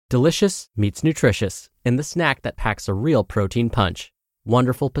Delicious meets nutritious in the snack that packs a real protein punch.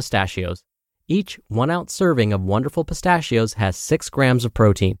 Wonderful Pistachios. Each 1-ounce serving of Wonderful Pistachios has 6 grams of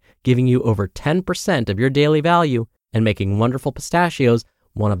protein, giving you over 10% of your daily value and making Wonderful Pistachios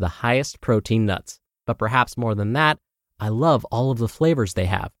one of the highest protein nuts. But perhaps more than that, I love all of the flavors they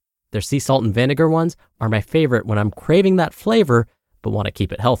have. Their sea salt and vinegar ones are my favorite when I'm craving that flavor but want to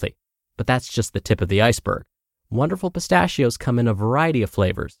keep it healthy. But that's just the tip of the iceberg. Wonderful Pistachios come in a variety of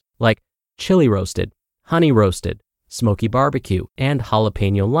flavors, like chili roasted, honey roasted, smoky barbecue, and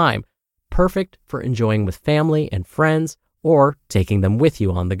jalapeno lime, perfect for enjoying with family and friends or taking them with you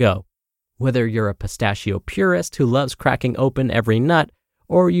on the go. Whether you're a pistachio purist who loves cracking open every nut,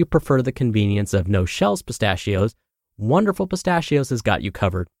 or you prefer the convenience of no-shells pistachios, Wonderful Pistachios has got you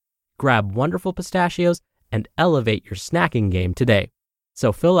covered. Grab Wonderful Pistachios and elevate your snacking game today.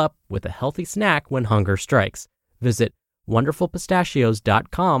 So fill up with a healthy snack when hunger strikes. Visit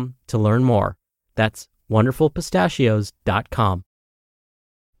wonderfulpistachios.com to learn more. That's wonderfulpistachios.com.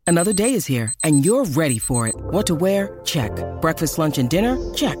 Another day is here, and you're ready for it. What to wear? Check. Breakfast, lunch, and dinner?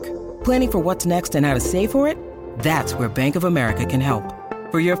 Check. Planning for what's next and how to save for it? That's where Bank of America can help.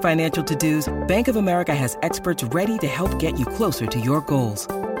 For your financial to-dos, Bank of America has experts ready to help get you closer to your goals.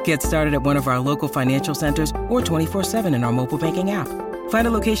 Get started at one of our local financial centers or 24/7 in our mobile banking app. Find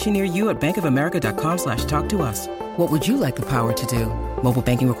a location near you at bankofamerica.com/talktous. What would you like the power to do? Mobile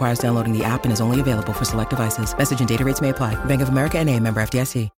banking requires downloading the app and is only available for select devices. Message and data rates may apply. Bank of America N.A., member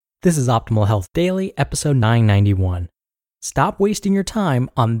FDIC. This is Optimal Health Daily, episode 991. Stop wasting your time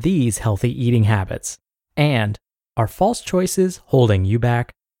on these healthy eating habits. And are false choices holding you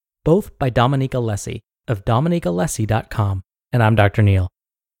back? Both by Dominique Alessi of dominiquealessi.com. And I'm Dr. Neil.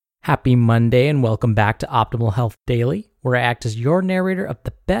 Happy Monday and welcome back to Optimal Health Daily, where I act as your narrator of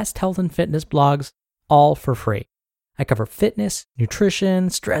the best health and fitness blogs, all for free. I cover fitness,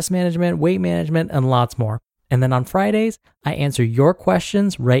 nutrition, stress management, weight management, and lots more. And then on Fridays, I answer your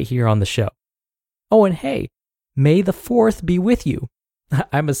questions right here on the show. Oh, and hey, May the 4th be with you.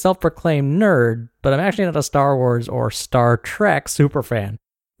 I'm a self-proclaimed nerd, but I'm actually not a Star Wars or Star Trek superfan.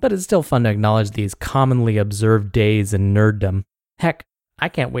 But it's still fun to acknowledge these commonly observed days in nerddom. Heck, I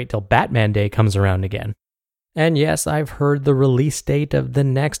can't wait till Batman Day comes around again. And yes, I've heard the release date of the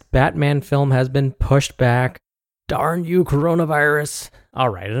next Batman film has been pushed back. Darn you, coronavirus. All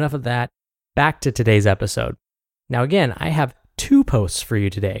right, enough of that. Back to today's episode. Now again, I have 2 posts for you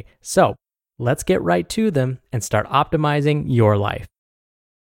today. So let's get right to them and start optimizing your life.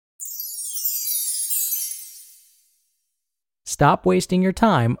 Stop wasting your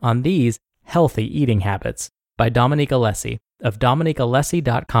time on these healthy eating habits by Dominique Alessi of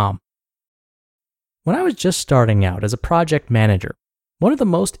dominiquealessi.com. When I was just starting out as a project manager, one of the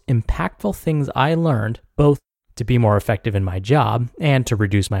most impactful things I learned, both to be more effective in my job and to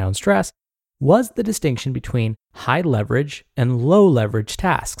reduce my own stress, was the distinction between high leverage and low leverage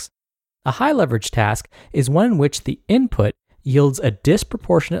tasks. A high leverage task is one in which the input yields a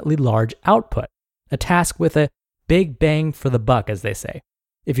disproportionately large output, a task with a big bang for the buck, as they say.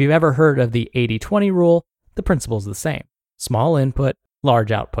 If you've ever heard of the 80-20 rule, the principle is the same. Small input,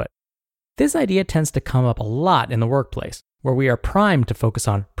 large output. This idea tends to come up a lot in the workplace, where we are primed to focus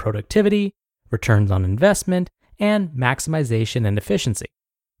on productivity, returns on investment, and maximization and efficiency.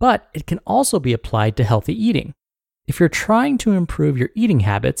 But it can also be applied to healthy eating. If you're trying to improve your eating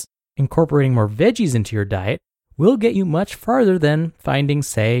habits, incorporating more veggies into your diet will get you much farther than finding,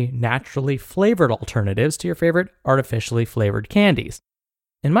 say, naturally flavored alternatives to your favorite artificially flavored candies.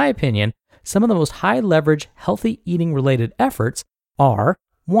 In my opinion, some of the most high leverage healthy eating related efforts are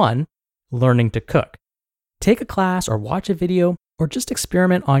 1. Learning to cook. Take a class or watch a video or just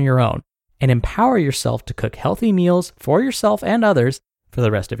experiment on your own and empower yourself to cook healthy meals for yourself and others for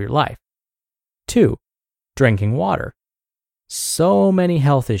the rest of your life. 2. Drinking water. So many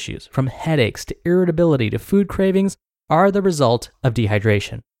health issues, from headaches to irritability to food cravings, are the result of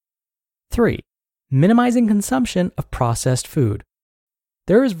dehydration. 3. Minimizing consumption of processed food.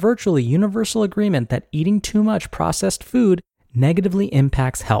 There is virtually universal agreement that eating too much processed food negatively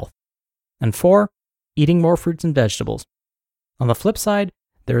impacts health. And 4. Eating more fruits and vegetables. On the flip side,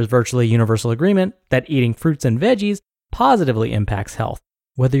 there is virtually universal agreement that eating fruits and veggies positively impacts health,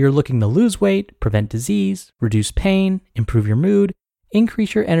 whether you're looking to lose weight, prevent disease, reduce pain, improve your mood,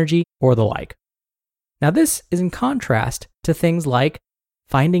 increase your energy, or the like. Now, this is in contrast to things like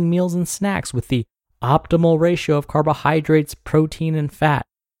finding meals and snacks with the optimal ratio of carbohydrates, protein, and fat.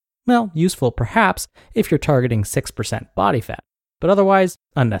 Well, useful perhaps if you're targeting 6% body fat, but otherwise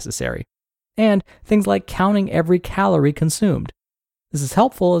unnecessary. And things like counting every calorie consumed. This is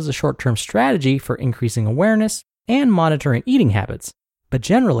helpful as a short-term strategy for increasing awareness and monitoring eating habits, but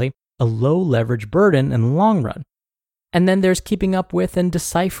generally a low leverage burden in the long run. And then there's keeping up with and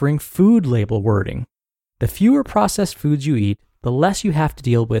deciphering food label wording. The fewer processed foods you eat, the less you have to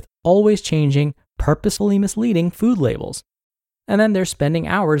deal with always changing, purposefully misleading food labels. And then there's spending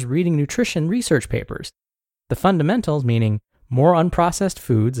hours reading nutrition research papers. The fundamentals, meaning more unprocessed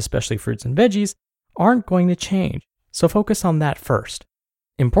foods, especially fruits and veggies, aren't going to change, so focus on that first.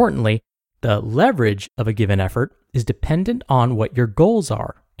 Importantly, the leverage of a given effort is dependent on what your goals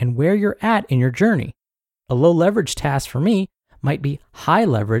are and where you're at in your journey. A low leverage task for me might be high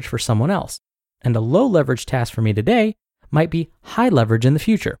leverage for someone else, and a low leverage task for me today might be high leverage in the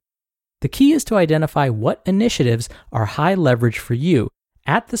future. The key is to identify what initiatives are high leverage for you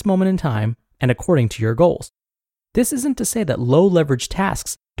at this moment in time and according to your goals. This isn't to say that low leverage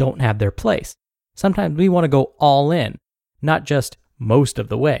tasks don't have their place. Sometimes we want to go all in, not just most of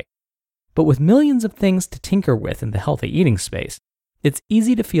the way. But with millions of things to tinker with in the healthy eating space, it's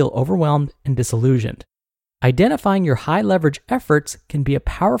easy to feel overwhelmed and disillusioned. Identifying your high leverage efforts can be a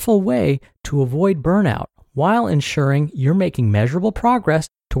powerful way to avoid burnout while ensuring you're making measurable progress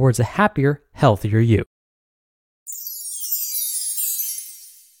towards a happier, healthier you.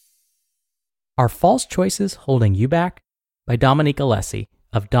 Are False Choices Holding You Back? By Dominique Alessi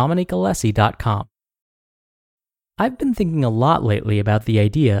of DominiqueAlessi.com. I've been thinking a lot lately about the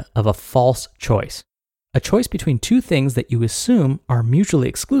idea of a false choice, a choice between two things that you assume are mutually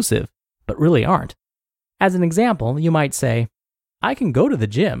exclusive, but really aren't. As an example, you might say, I can go to the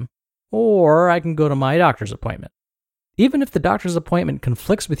gym, or I can go to my doctor's appointment. Even if the doctor's appointment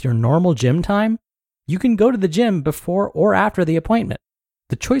conflicts with your normal gym time, you can go to the gym before or after the appointment.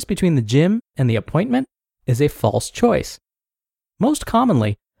 The choice between the gym and the appointment is a false choice. Most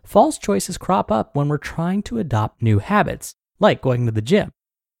commonly, false choices crop up when we're trying to adopt new habits, like going to the gym.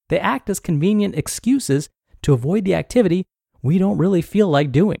 They act as convenient excuses to avoid the activity we don't really feel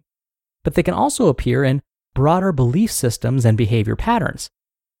like doing. But they can also appear in broader belief systems and behavior patterns.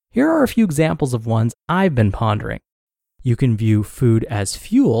 Here are a few examples of ones I've been pondering. You can view food as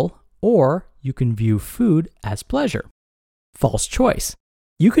fuel, or you can view food as pleasure. False choice.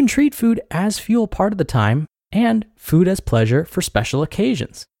 You can treat food as fuel part of the time and food as pleasure for special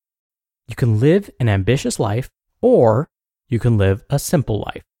occasions. You can live an ambitious life, or you can live a simple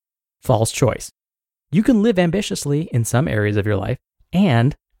life. False choice. You can live ambitiously in some areas of your life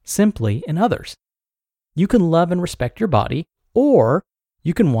and simply in others. You can love and respect your body, or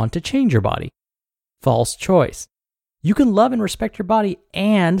you can want to change your body. False choice. You can love and respect your body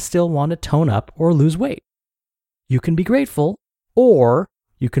and still want to tone up or lose weight. You can be grateful, or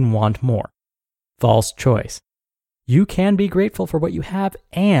you can want more. False choice. You can be grateful for what you have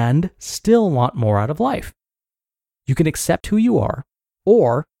and still want more out of life. You can accept who you are,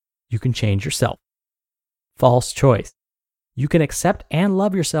 or you can change yourself. False choice. You can accept and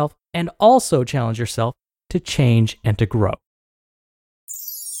love yourself and also challenge yourself to change and to grow.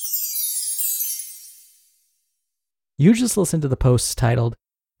 You just listened to the posts titled,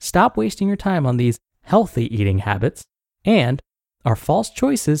 Stop Wasting Your Time on These Healthy Eating Habits, and Are False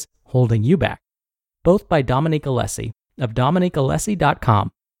Choices Holding You Back? Both by Dominique Alessi of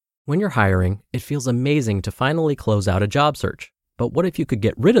DominiqueAlessi.com. When you're hiring, it feels amazing to finally close out a job search. But what if you could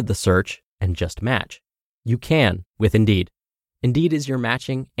get rid of the search and just match? You can with Indeed. Indeed is your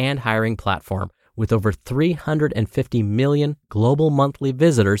matching and hiring platform with over 350 million global monthly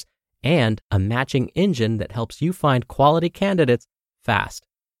visitors and a matching engine that helps you find quality candidates fast.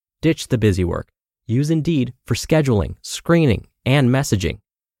 Ditch the busy work. Use Indeed for scheduling, screening, and messaging.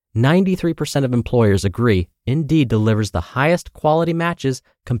 93% of employers agree Indeed delivers the highest quality matches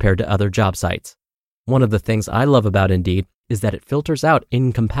compared to other job sites. One of the things I love about Indeed is that it filters out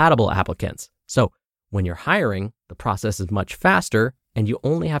incompatible applicants. So when you're hiring, the process is much faster and you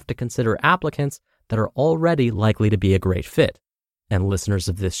only have to consider applicants that are already likely to be a great fit. And listeners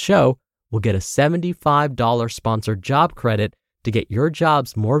of this show will get a $75 sponsored job credit to get your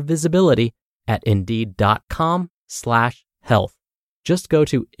jobs more visibility at Indeed.com/health. Just go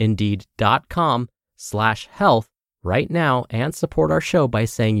to Indeed.com/health right now and support our show by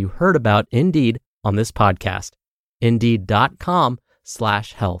saying you heard about Indeed on this podcast.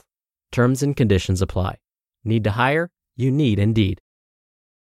 Indeed.com/health. Terms and conditions apply. Need to hire? You need Indeed.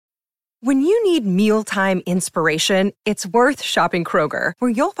 When you need mealtime inspiration, it's worth shopping Kroger, where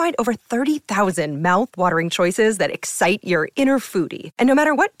you'll find over 30,000 mouth-watering choices that excite your inner foodie. And no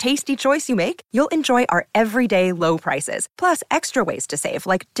matter what tasty choice you make, you'll enjoy our everyday low prices, plus extra ways to save,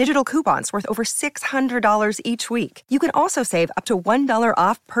 like digital coupons worth over $600 each week. You can also save up to $1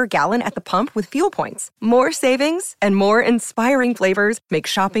 off per gallon at the pump with fuel points. More savings and more inspiring flavors make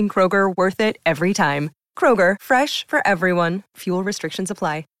shopping Kroger worth it every time. Kroger, fresh for everyone. Fuel restrictions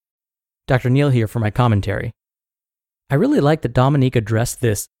apply. Dr. Neal here for my commentary. I really like that Dominique addressed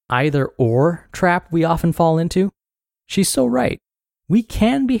this either-or trap we often fall into. She's so right. We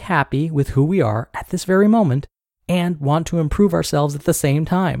can be happy with who we are at this very moment and want to improve ourselves at the same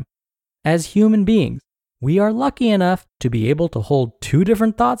time. As human beings, we are lucky enough to be able to hold two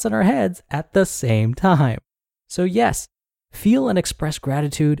different thoughts in our heads at the same time. So yes, feel and express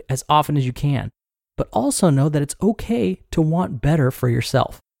gratitude as often as you can, but also know that it's okay to want better for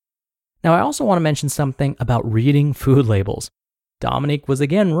yourself. Now, I also want to mention something about reading food labels. Dominique was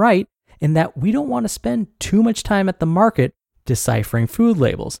again right in that we don't want to spend too much time at the market deciphering food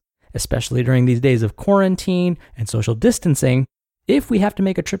labels, especially during these days of quarantine and social distancing. If we have to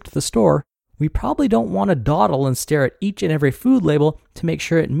make a trip to the store, we probably don't want to dawdle and stare at each and every food label to make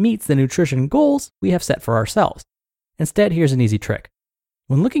sure it meets the nutrition goals we have set for ourselves. Instead, here's an easy trick.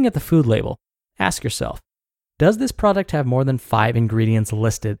 When looking at the food label, ask yourself, does this product have more than 5 ingredients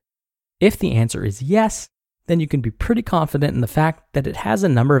listed? If the answer is yes, then you can be pretty confident in the fact that it has a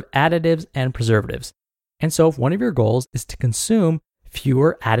number of additives and preservatives. And so if one of your goals is to consume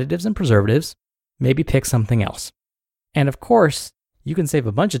fewer additives and preservatives, maybe pick something else. And of course, you can save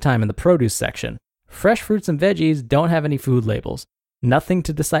a bunch of time in the produce section. Fresh fruits and veggies don't have any food labels. Nothing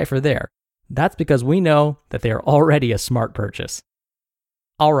to decipher there. That's because we know that they are already a smart purchase.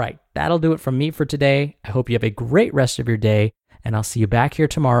 All right, that'll do it from me for today. I hope you have a great rest of your day, and I'll see you back here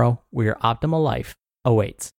tomorrow where your optimal life awaits.